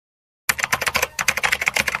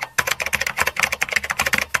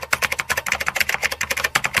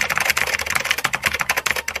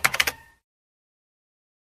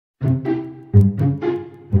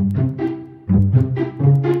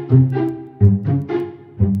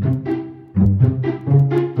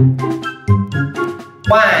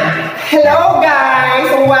Hello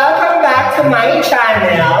guys! Welcome back to my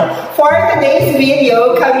channel. For today's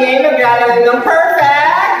video, kami ay maglalaro ng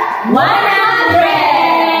Perfect 100!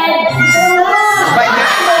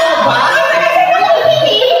 Banano ba?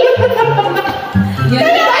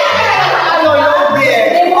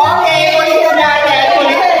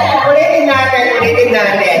 Okay, ulitin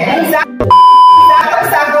natin.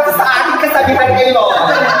 Sakto sa ating kasabihan ngayon.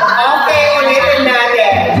 Okay, ulitin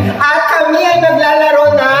natin. At kami ay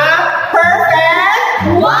maglalaro na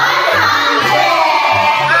Perfect 100!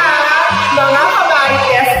 At mga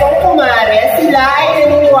kabarites kong kumare, sila ay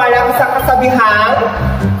naniniwala sa kasabihan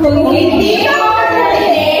Kung hindi ka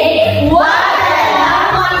marinig, wala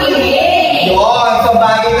lang makinig. yun. So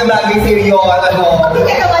bagay na bagay si Rion.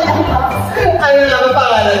 Ano naman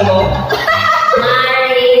pangalan mo?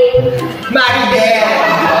 Maribel.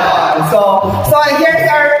 So here's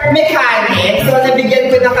our mechanic. So nabigyan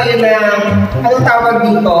ko na kayo ng, anong tawag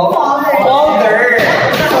dito? Folder.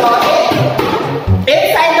 So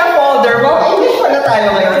inside the folder, English pala tayo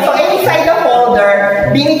ngayon. So inside the folder,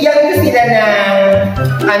 binigyan ko sila ng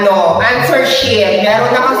answer sheet.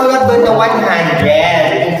 Meron nakasulat doon na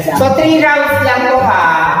 100. So 3 rounds lang to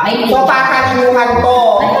ha. So kakalimuhan to.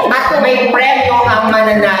 At may premyo ang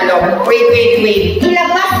mananalo. Wait.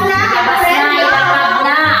 Ilabas na!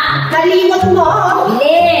 Kalimot mo!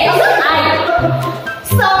 Bilis! Ay!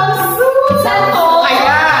 Samsung!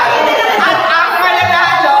 Ayan! At ang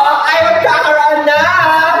mananalo ay magkakaroon ng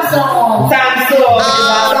Samsung! Diba? So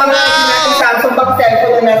ang natin natin Samsung bag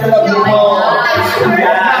cellphone na nasa lobby mo.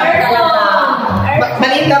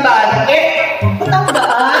 Maliit na bag.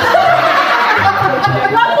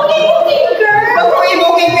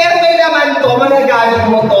 Mabuking pero may naman to. Magagamit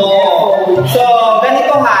mo to. So,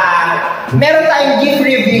 ganito ha. Meron tayong gift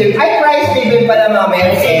reveal. Ay, prize reveal pala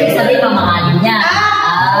mamaya. Ibig sabihin, mamahalin niya.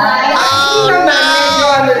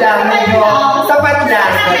 Medyo sapat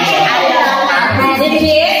lang.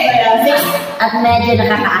 At medyo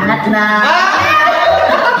nakakaangat na.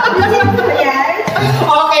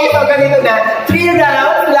 Okay, so ganito na. 3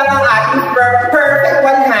 rounds lang ang ating perfect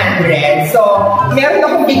 100. So, meron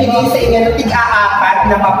akong binigay sa inyo ng tig-a-apat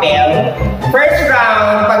na papel. First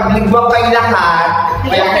round, pag ligwag kayo lahat,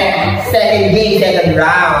 second game, second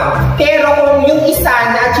round. Pero kung yung isa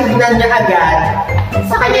na-achieve na niya agad,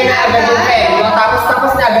 sa kanya na agad yung premyo, tapos na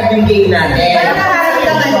agad yung game natin.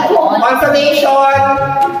 Consolation,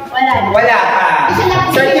 wala pa.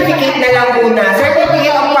 Certificate na lang muna.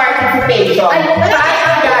 Certificate of participation. Tayo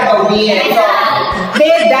ang gagawin. So,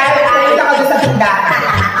 dahil nakita ka doon sa tindahan.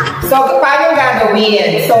 So, paano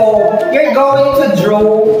gagawin? So, you're going to draw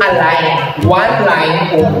a line. One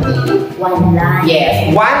line only. One line. Yes,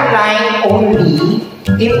 one line only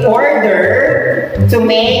in order to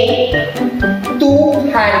make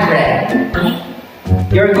 200.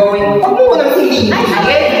 You're going, huwag mo nang silihin.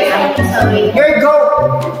 You're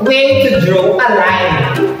going to draw a line.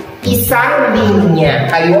 Isang linya.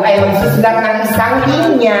 Kayo ay magsusulat ng isang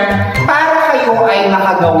linya para kayo ay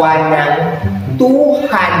makagawa ng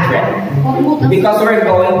 200. Because we're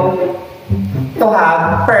going to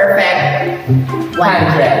have perfect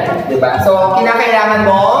 100. Diba? So, kinakailangan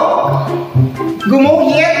mo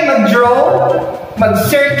gumuhit, mag-draw,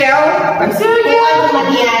 mag-circle.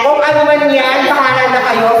 Kung ano man yan, bahala na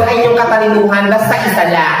kayo sa inyong katalinuhan, basta isa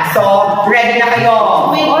lang. So, ready na kayo?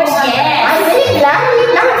 Yes. Ay, wait lang.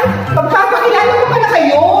 Pagpapakilala ko pala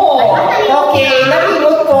kayo. Okay,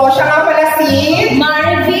 napinot ko. Siya nga pala si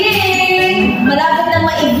Marvin! Malapit na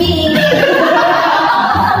maibig.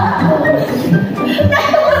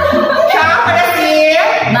 Siya nga pala si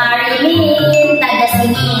Marilyn,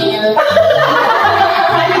 taga-singil.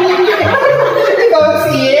 Ikaw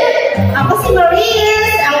si Ako si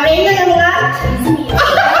Maris, ang reyna ng mga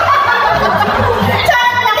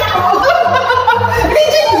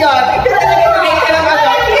Legit yun. Ikaw talaga may alam ako.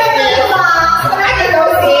 At ikaw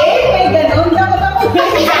si may ganun.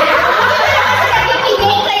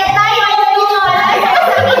 Kaya tayo ay naniniwala sa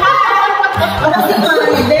kasabihan. Ako si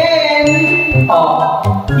Mariden.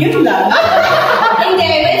 yun lang. Hindi,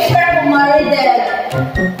 may share ko Mariden.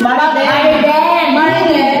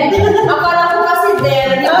 Mariden. Akala ko kasi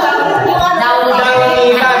Den.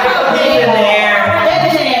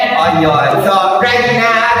 So, ready na.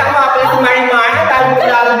 At ako nga pala si Marimar.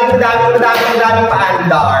 Dami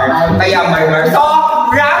paandar. Kaya Marimar. So,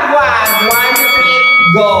 round 1. 1, 2,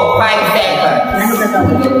 3, go. 5 seconds.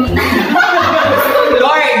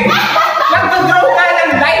 Lord, nag-draw ka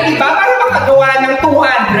ng line, di ba? Para makagawa ng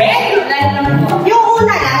 200? Yung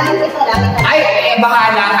una lang, ito lang. Ay,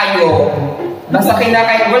 bahala kayo. Basta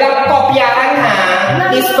walang kopyahan ha.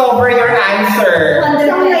 Discover your answer.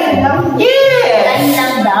 Isang line lang. Yes! Line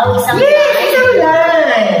lang daw, isang Yes! line. Isang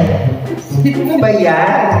line! Ano ba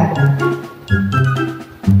yan?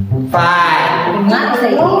 5,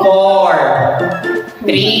 4,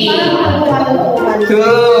 3,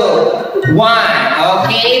 2, 1.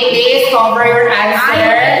 Okay, please cover your answer.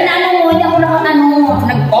 Ay, tinanong mo, hindi ako nakatanong.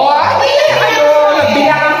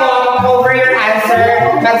 Nagbilang ako. Cover your answer.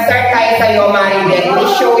 Mag-start tayo sa'yo, Maribel.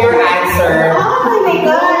 Please show your answer. Oh my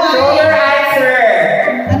God. Show your answer.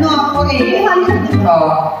 Ano ako eh? Oh.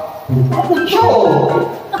 Show.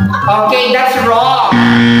 Okay, that's wrong.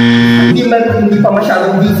 Hindi pa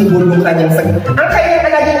masyadong visible yung kanyang sagot. Ang kanyang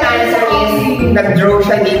naging answer is, nag-draw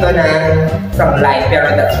siya dito ng some light, pero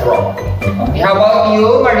that's wrong. Okay, how about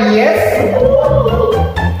you, Marias?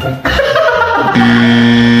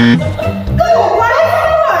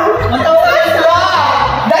 That's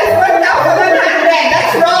wrong! That's 1,100!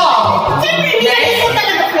 That's wrong! Siyempre, hindi ko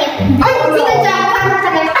talaga, friend. Ay, Sinadya ko para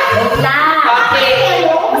matagal. Wait lang. Okay.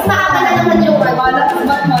 Mas mahaba na naman yung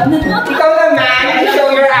Ikaw naman, show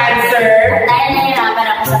your answer. Dahil nahirapan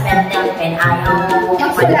ako sa pentel pen, ayaw mo.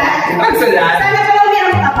 Magsulat. Magsulat. Sana pa lang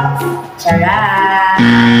meron tapas. Charot!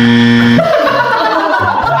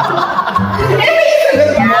 Ano yung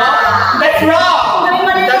sagot mo? That's wrong!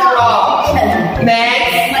 That's wrong.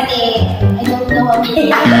 Next. Mali. I don't know.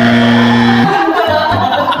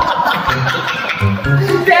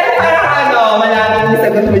 Pero parang malapit yung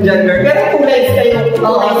sagot mo dyan, girl. Pero kulay kayo.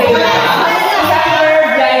 Oo.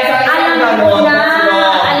 Alam ko na.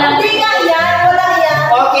 Alam Hindi nga yan. Wala yan.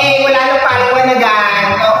 Okay, wala nang paliwanagan.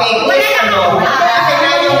 Okay, please Kasi na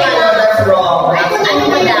yung that's wrong. Ano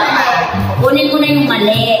ba dapat? Kunin ko na yung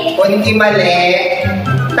mali. Konti mali.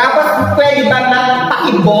 Tapos, pwede ba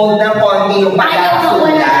mapakibold ng konti yung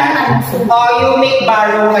pagkakasulat? O you make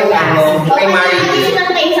borrow kay kay Marie. Hindi lang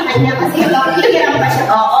kayo sa kanya kasi hihiram pa siya.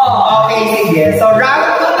 Oo. Okay, sige. So, round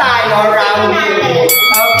 2 tayo. Round 2.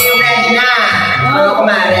 Okay, ready na. Ano,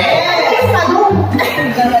 kumare?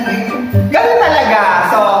 Ganun talaga.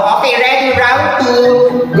 So, okay, ready? Round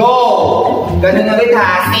 2. Go! Ganun ulit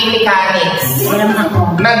ha. Same mechanics. Alam ako.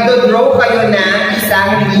 Magdodraw kayo ng isang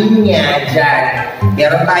linya dyan.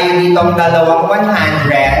 Meron tayo ditong dalawang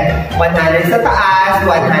 100. 100 sa taas,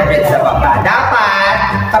 100 sa baba. Dapat,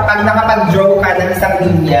 kapag nakapag-draw ka ng isang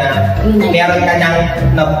linya, meron ka ng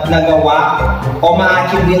nagawa o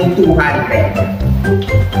ma-achieve yung 200.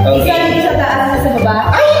 Okay? Isa taas sa baba.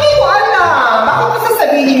 Ay, hindi ko alam. Baka mo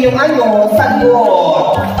sasabihin yung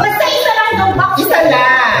sagot. Basta isa lang daw box. Isa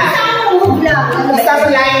lang. Isang move lang. Isang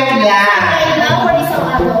line lang. Line lang or isang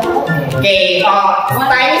ano. Okay,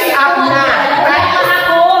 time's up na. Ano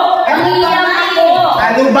ako? Ang hirap ako.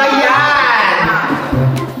 Ano ba yan?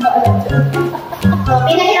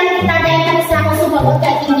 Pinahiram kita dahil kasi ako sumagot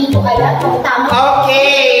kahit hindi ko alam kung tama.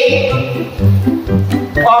 Okay.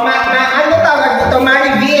 Ano tawag dito?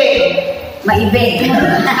 Maribel. Maibig.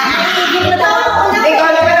 Ikaw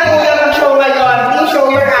naman ang unang mag-show ngayon. Please show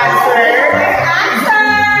your answer.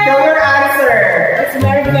 Show your answer. It's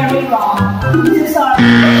very, very wrong. Sorry.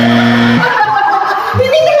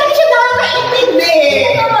 Hindi ka lang siya nakakaintindi.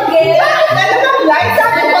 Ito mag-get. Bakit? Ano bang life?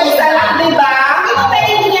 Sabi ko isa lang, di ba? Hindi ko pwede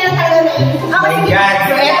hindi niya lang talaga na Oh my God.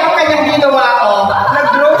 So, ito ang kanyang ginawa ko.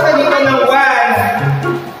 Nag-draw siya dito ng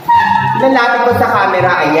 1. Lalapit ko sa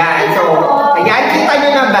camera. Ayan. So, ayan. Kita nyo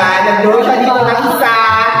na ba? Nag-draw siya dito ng isa.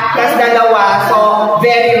 Tapos dalawa. So,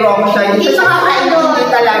 very wrong siya. Hindi siya nakakaintindi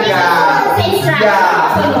talaga. Yeah.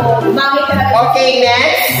 Bagay talaga. Okay,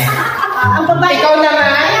 next. Ang babae. Ikaw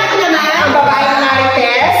naman. Ako naman. Ang babae ng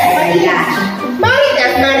Marites.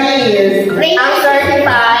 Marites, Maris. Ang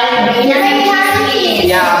certified.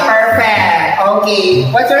 Yeah, perfect. Okay.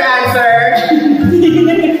 What's your answer?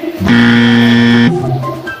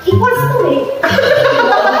 Equals to eh.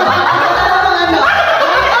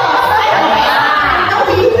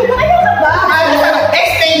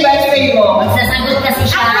 Explain mo. Magsasagot kasi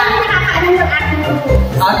siya. Nakakaalam ng ating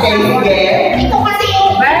Okay, sige. ito kasi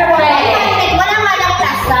yung Perfect. 100, wala nga lang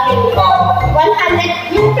plus dahil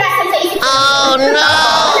 100, yung plus sa isip. Oh, no!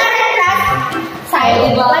 100 plus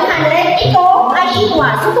side, 100, ito ay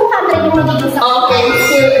equal. So 200 yung magiging sa Okay,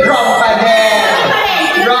 still wrong pa din.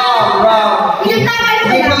 Wrong. Yung tagal ko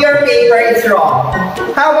Give me lang. your paper, it's wrong.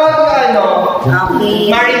 How about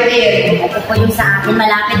Okay. Maribel? Ito po yung sa akin.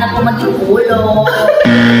 Malapit na po maging ulo.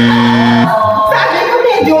 Sabi ko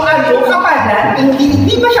medyo kapalan,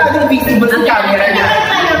 hindi masyadong visible sa camera Hindi niya. ka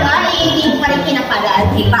talaga, hindi mo pa rin kinapalaan.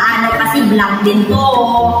 Eh, paano kasi black din to.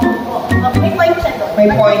 May point siya doon. May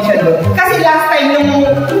point siya doon. Kasi last time yung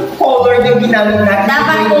color yung ginamit natin.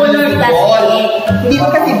 Dapat hindi color visible. kasi. Hindi mo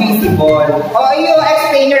kasi visible. Oh, you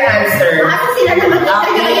explain your answer. Kasi sila naman.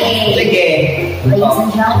 Okay. Sige. Ladies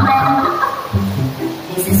and gentlemen,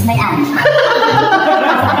 this is my answer.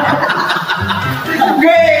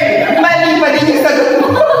 Great! Mali pa din yung sagot mo.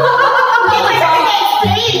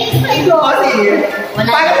 Explain mo. O, sige.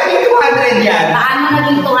 Paano naging 200 yan? Paano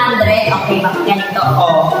naging 200? Okay, bakit ganito?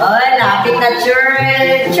 Oh. Oh, lapit na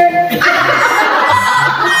church.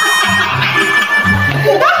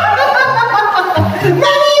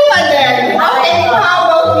 Mali pa din. Okay, how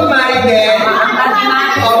about ni Maribel?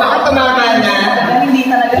 O, baka tumama na. Hindi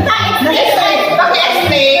talaga.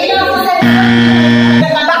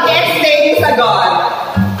 Paki-explain yung sagot.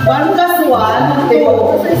 1 plus 1,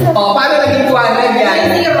 2. O, paano naging 200 yan?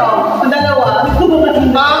 0. Dalawa.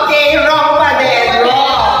 Okay, wrong pa din.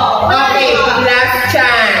 Wrong. Okay, last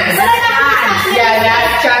chance. Yeah,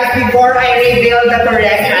 last chance before I reveal the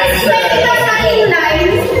correct answer.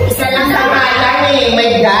 Isa lang Sa naman. lang eh,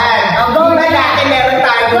 my God. Oh, go Diba na. dati meron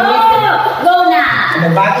tayo? Go na. Ano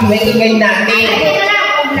ba? Ingay-ingay natin.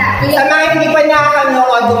 Sa mga hindi pa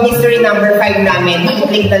nakakanood ng mystery number 5 namin,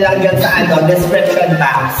 i-click na lang yun sa description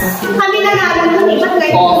box. Kami na naman dun eh. Ba't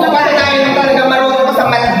kayo? O, kapag tayo talaga marunong ko sa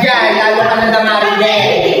math dyan, lalo ka na damari din.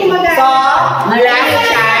 So, last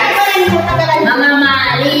chance. Mga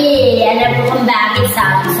Mali, alam ko kung bakit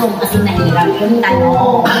sabi so kasi nahirap yung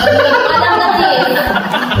tanong. Alam kasi.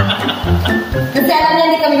 Kasi alam na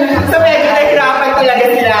hindi kami So, medyo nahirapan talaga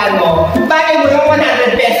sila, no? Bakit mo yung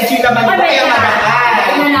 100 pesos yung naman ko kaya maraan?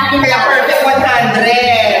 Kaya perfect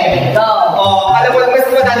 100. Go. O, alam mo, mas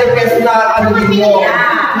 100 pesos na ano din mo.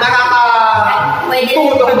 Nakakatulong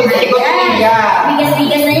din sa ekonomiya.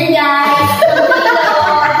 Bigas-bigas na yan, guys.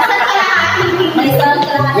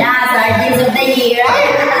 Yeah, sardines of the year. Ay,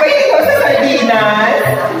 pwede ko sa sardinas.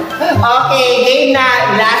 Okay, game na.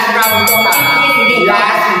 Last round ko ha.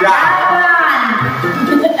 Last round.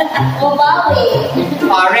 O, bawi.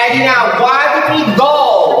 Ready now. 1, 2, 3, go!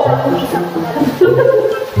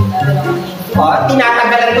 O,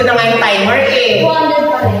 tinatagalan ko na nga yung timer eh. 200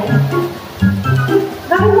 pa rin.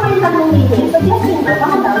 Bakit mo yung tatlong minutes? Suggest mo ba?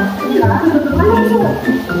 Bakit? Di ba? Ano ito?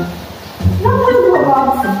 Bakit mo ba?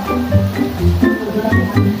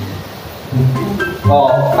 O,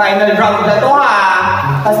 final round na to ha.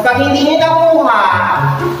 Tapos pag hindi nyo nakuha,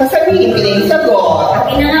 sasabihin ko na yung sagot.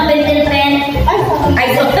 Okay na nga, pen. Ay,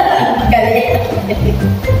 so, galit.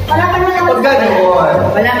 Wala pa naman Huwag ganun.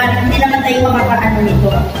 Wala man, hindi naman tayo makakaano nito.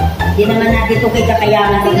 Hindi naman natin ito kay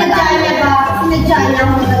kakayanan. Sinadya niya ba? Sinadya niya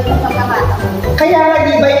mo na ito pagkakataon. Kaya nga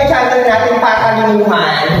di ba yung channel natin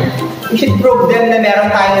patalinuhan? We should prove them na meron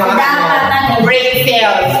tayong mga Dapat, brain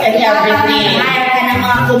cells and everything. Hire ka ng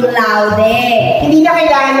mga cum laude. Hindi na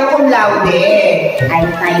kailangan ng cum laude. Ay,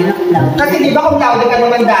 tayo na cum laude. Kasi di ba cum laude ka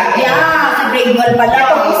naman dati? Yeah, sa grade 1 pa lang.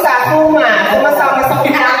 Itong isa, sumasama sa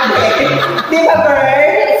cum laude. Di ba,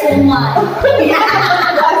 Bert? Suman.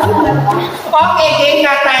 Okay, game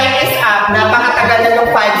na. Time is up. Napakatagal na ng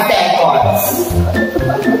 5 seconds.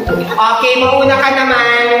 Okay, mauna ka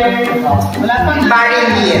naman. Wala pang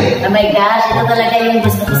Marilyn. Oh my gosh, ito talaga yung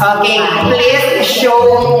gusto ko sa Okay, buhay. please show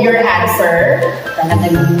your answer. Talaga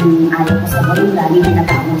yung ayaw ko sa buhay. Lagi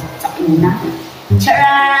tinatawag sa una.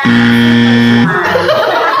 Charan!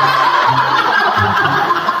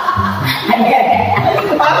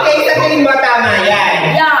 Okay, sa tingin mo tama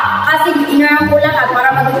yan. Yeah, kasi inarang ko lang at para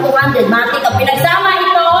maging 200. Mati ka, pinagsama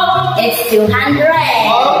ito, it's 200.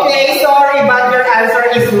 Okay, sorry, but your answer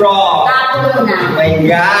is wrong. Tapo na. Oh my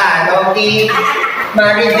God. Okay.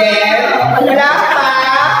 Maribel, wala pa.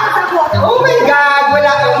 Oh my God,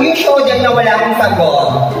 wala ka. You show them na wala akong sagot.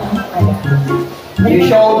 You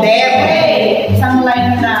show them. isang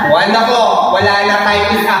line na. Wala ko. Wala na, time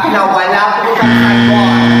is up na. Wala po siyang sagot.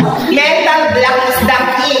 Mental block is the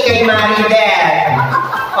key kay Maribel.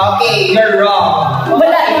 Okay, you're wrong.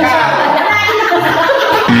 Wala yung Ikaw.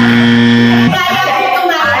 Kaya ko ito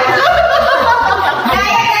nga.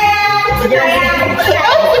 Kaya.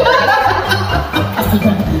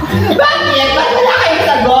 Bakit? Ba't wala kayong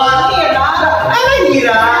sagot? Ano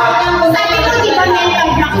hirap? Sabi ko, di ba mental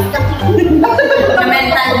block is the key?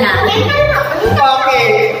 mental na. Mental block. Okay,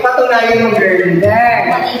 patunayan mo, girl.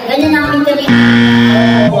 Ganyan ang pinili.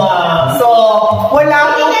 Wow. So, wala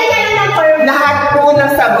po. Tingnan ka na ng curve. Lahat po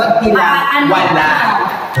ng sagot nila, Ano? wala.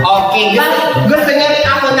 Okay, gusto niya rin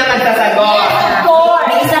ako na magsasagot. Of course.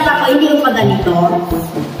 May isa pa ko, hindi yung pa ganito.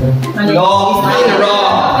 No, still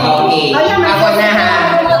wrong. Okay, ako na ha.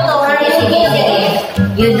 Sige, sige.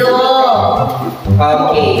 You do.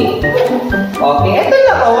 Okay. Okay, ito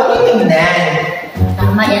na po, huwag yung tingnan.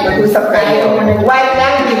 Tama yan. Mag-usap kayo. One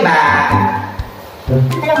lang, di ba?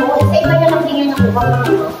 Alam mo, sa iba niya lang tingin ng buwan.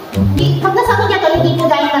 Pag nasagot niya to, hindi ko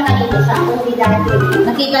dahil na kanina. matalino siya, kung hindi dahil.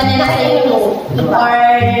 Nakita nila sa YouTube or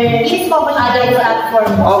Yes, po, other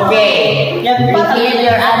platform. Okay. Yan pa. Reveal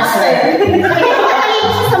your answer. Matalino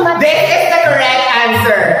siya sa math. This is the correct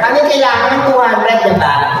answer. Ano kailangan? 200,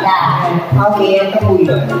 diba? Yeah. Okay, ito po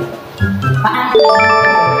yun. Paano?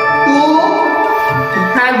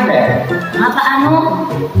 200. Paano?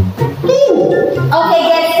 Okay,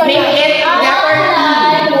 gets ko Make it letter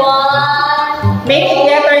T. One. Make it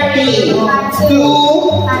letter T.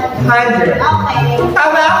 200. Okay.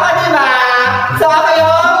 Tama ako, di ba? So, ako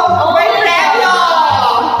yung may premyo!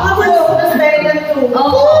 Mas better than 2.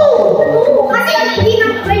 Oh. Kasi hindi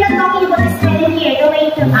na, we're not talking about the spelling here. The way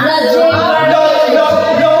to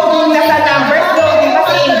Loading na sa numbers, loading pa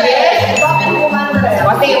sa English. Bakit 200?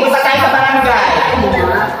 O, sige, punta tayo sa barangay.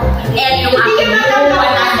 And yung aking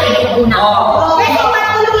buwan natin yung una. Oh. Kasi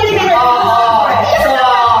matulog yung letter. Oo. So,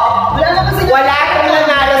 Wala na kasi wala kang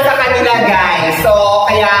nanalo sa kanila, guys. So,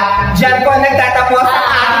 kaya dyan po nagtatapos ang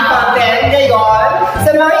ating content ngayon.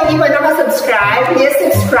 Sa mga hindi pa nakasubscribe, please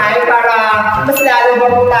subscribe para mas lalo ba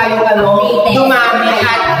po tayong dumami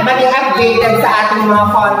at maging updated sa ating mga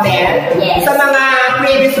content. Yes. Sa mga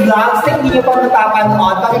previous vlogs na hindi nyo pa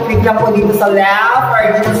napapanood, pakiclick lang po dito sa left or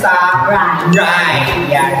dito sa right.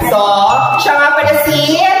 Yan. So, siya nga pala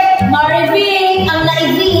si Marvin, ang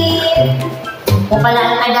naibig. Kung pala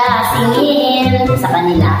ang taga-singin sa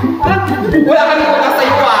kanila. wala kami po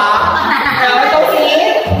sa'yo ito si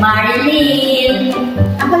Marilyn.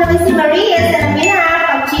 Ako naman si Maria. Alam niyo na,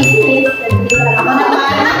 pag chismis, hindi ko lang ako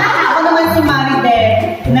naman si Maride.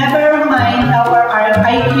 Never mind our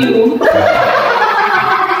IQ.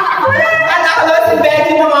 At ako naman si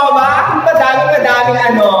Betty Mamawa, madaming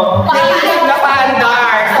naisip na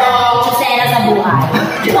paandar. So, Chisera sa buhay.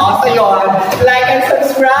 so yun. Like and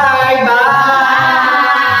subscribe.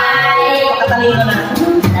 Bye! Bye! Katalino na.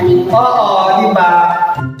 Talino. Oo,